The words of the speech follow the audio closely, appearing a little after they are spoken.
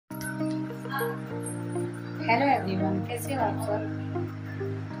Hello everyone, कैसे हो आप सब।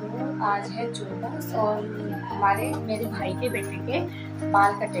 तो आज है 14 और मेरे भाई के बेटे के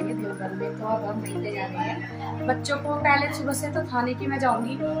बाल कटेंगे देवबंद में। तो अब हम मिलने जा रहे हैं बच्चों को। पहले सुबह से तो थाने की मैं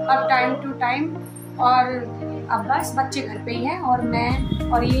जाऊंगी अब टाइम टू टाइम, और अब बस बच्चे घर पे ही हैं और मैं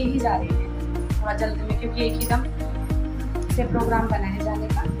और ये ही जा रहे हैं थोड़ा जल्दी में, क्योंकि एक ही दम से प्रोग्राम बना है जाने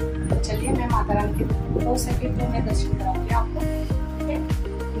का। तो चलिए, मैं माता रानी के हो सके तो मैं दर्शन कराऊंगी आपको।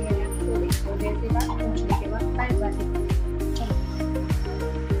 थोड़ी देर के बाद पहुँचने के बाद बाय बाय।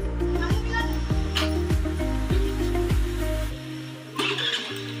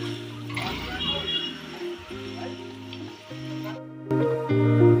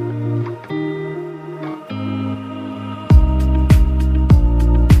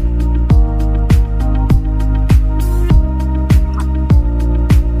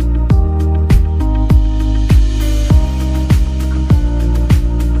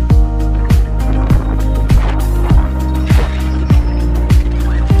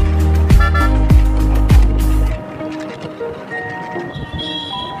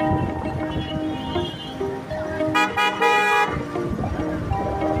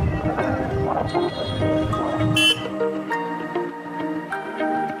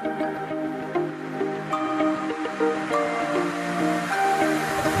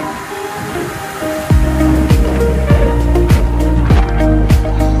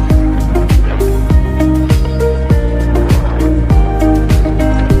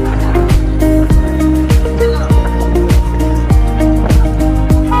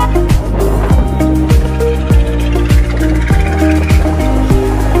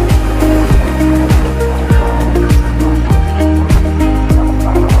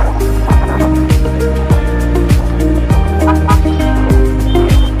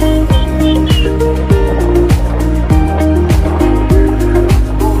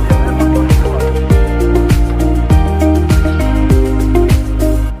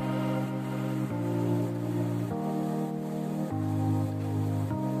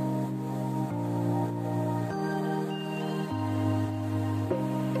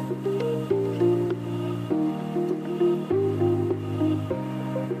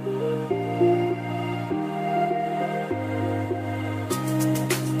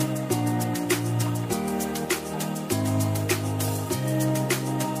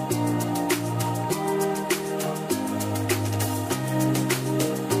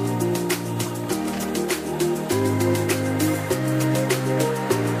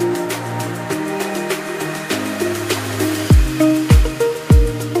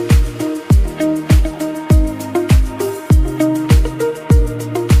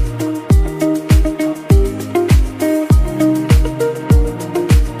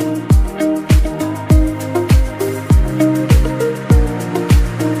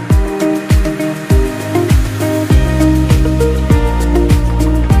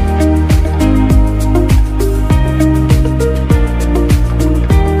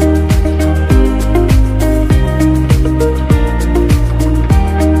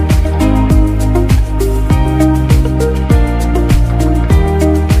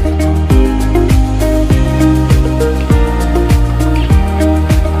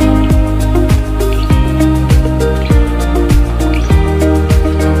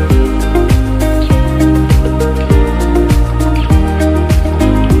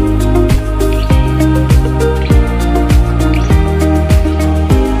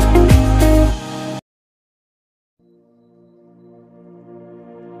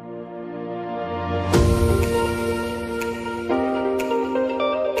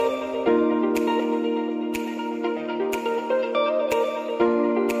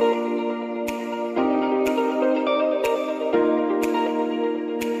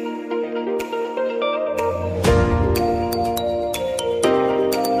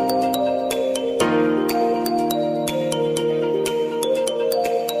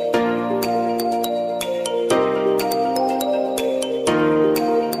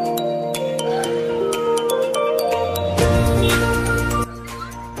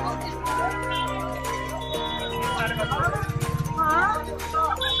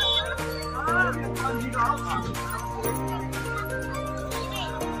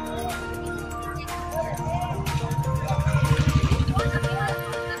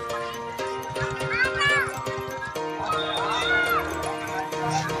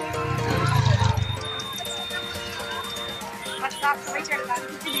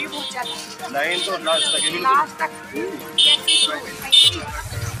 लाइन तो लास्ट तक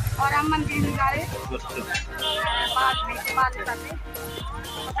और हम मंदिर में जा रहे बाद में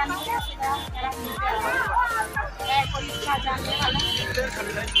पता नहीं कैसे कोई जानने वाला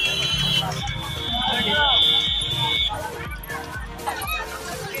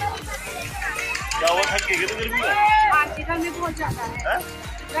क्या हुआ, थक गए तो गर्मी में? आज गर्मी बहुत ज्यादा है,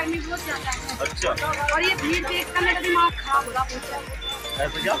 गर्मी बहुत ज्यादा है। अच्छा। और ये भीड़ देखकर मेरा दिमाग खराब हो रहा है।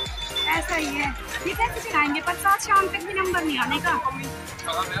 ऐसा क्या? ऐसा ही है, ये कैसे चलाएंगे, पर साथ शाम तक भी नंबर नहीं आने का।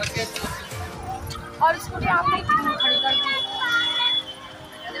 और इसको भी आपने खड़ी कर दी।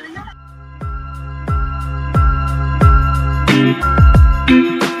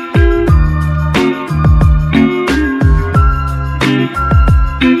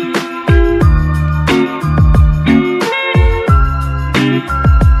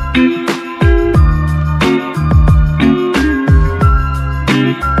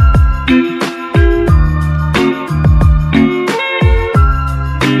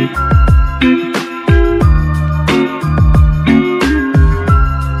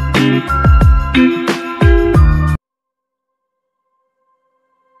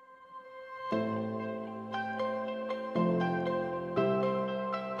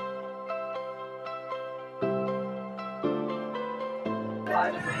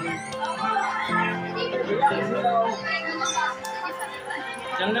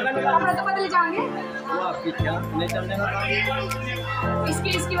 कपड़ा तो बदल जाएंगे। वो आपकी क्या नहीं चलने का?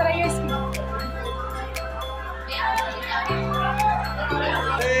 इसकी बताइए इसकी।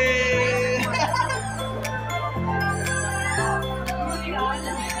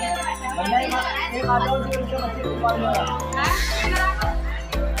 एक आता हूँ जो बच्चे को मार रहा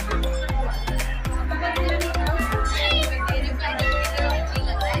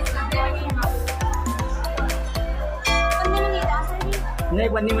नहीं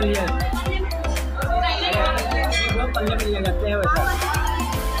पन्नी मिल लिया, पन्नी मिल लिया करते हैं वैसा।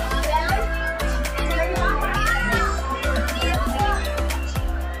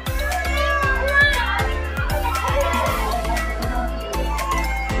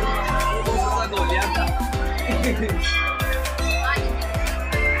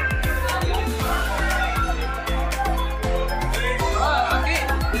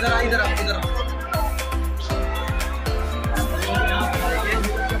 इधर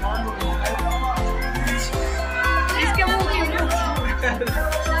इसके मुंह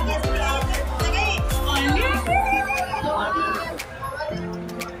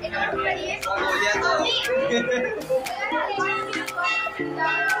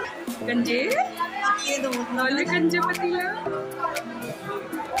गंजे ये दो नौले गंजे पतीला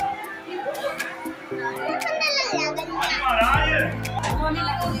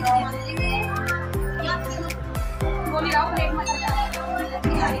गोली लाओ प्लेट में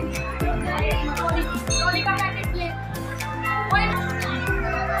गोली का पैकेट ले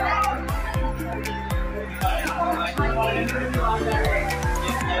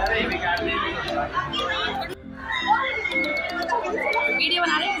वीडियो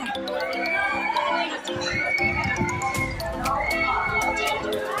बना रहे हैं।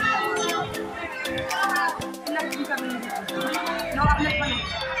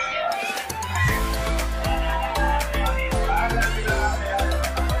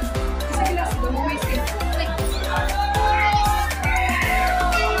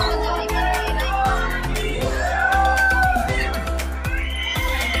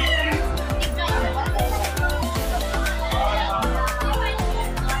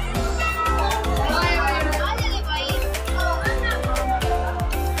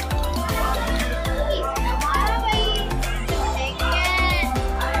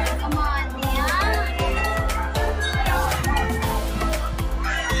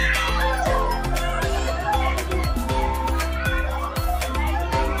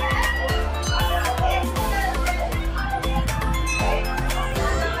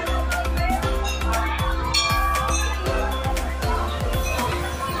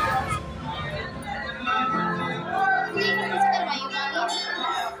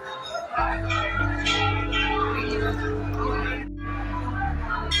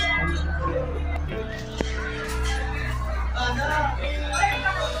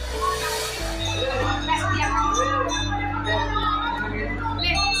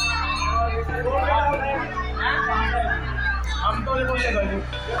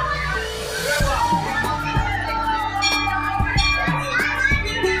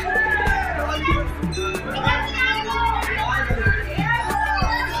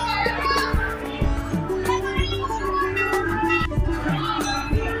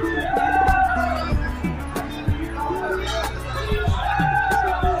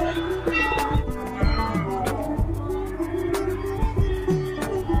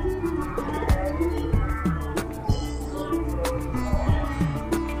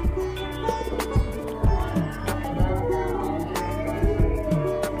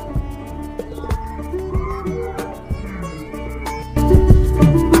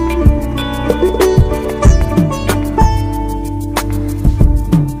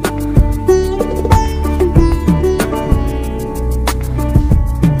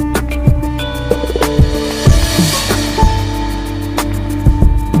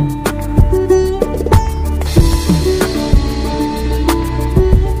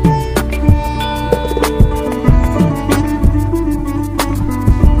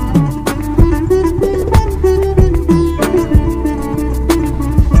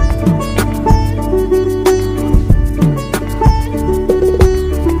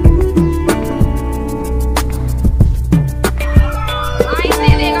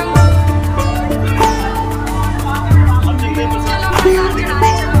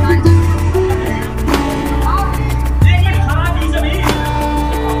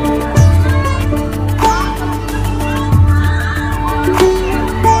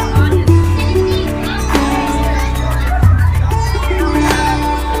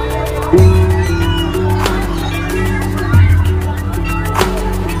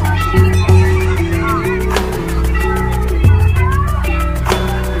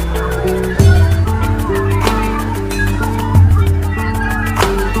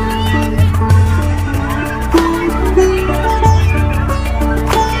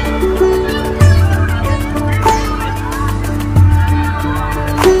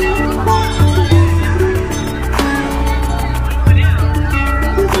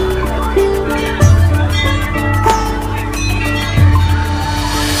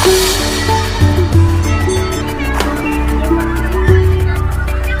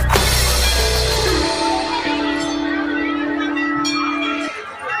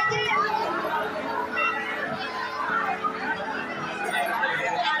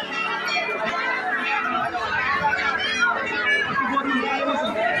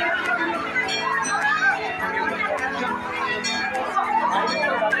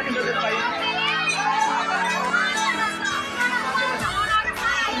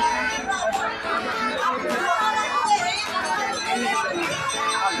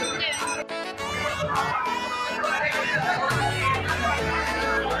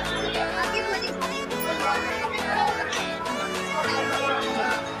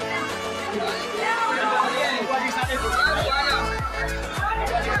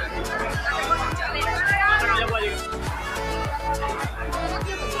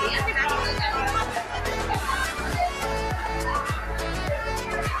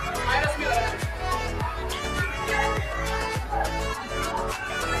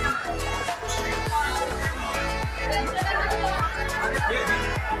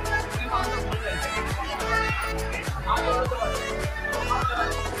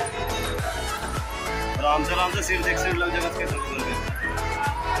 आराम से सिर देख सिर लग जाएगा इसके तरफ करके।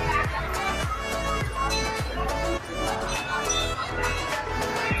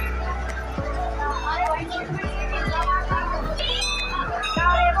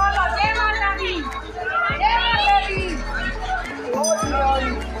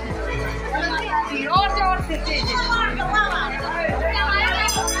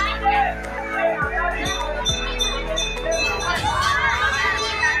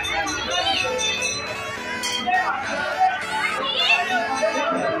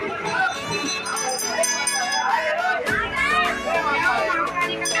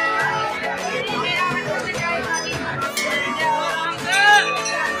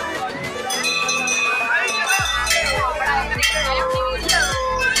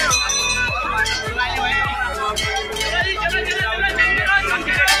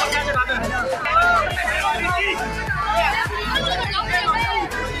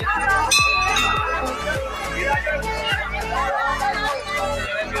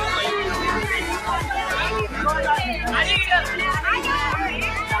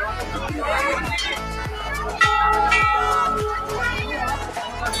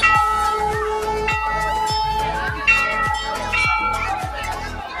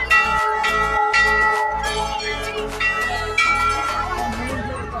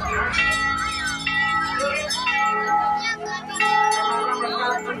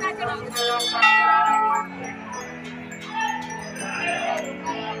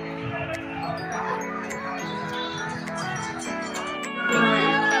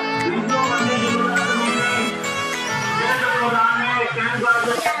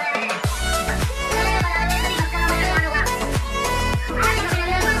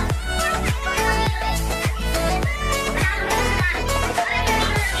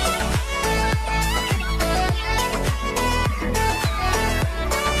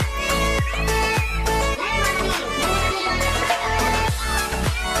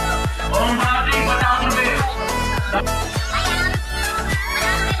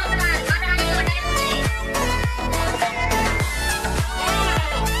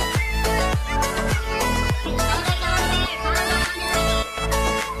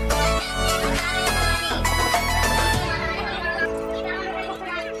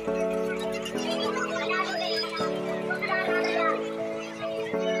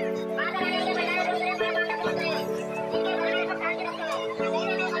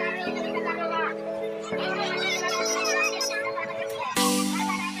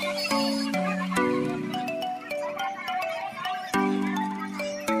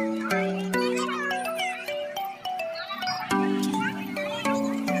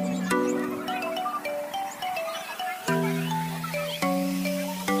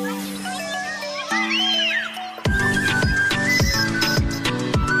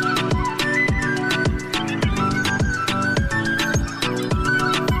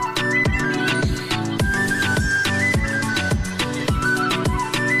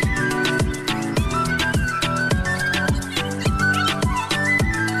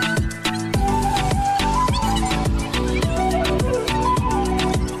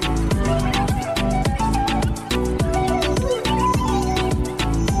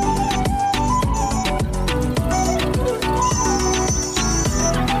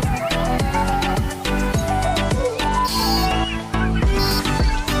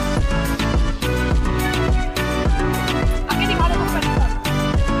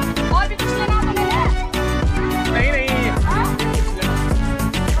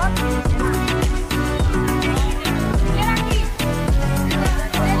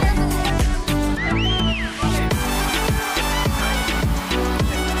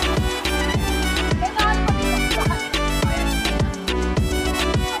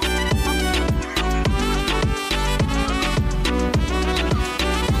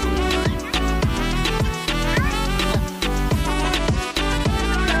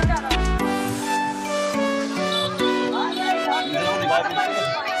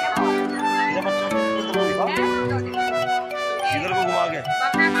 इधर को घुमा के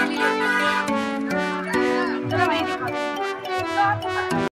चलो वहीं दिखा दो।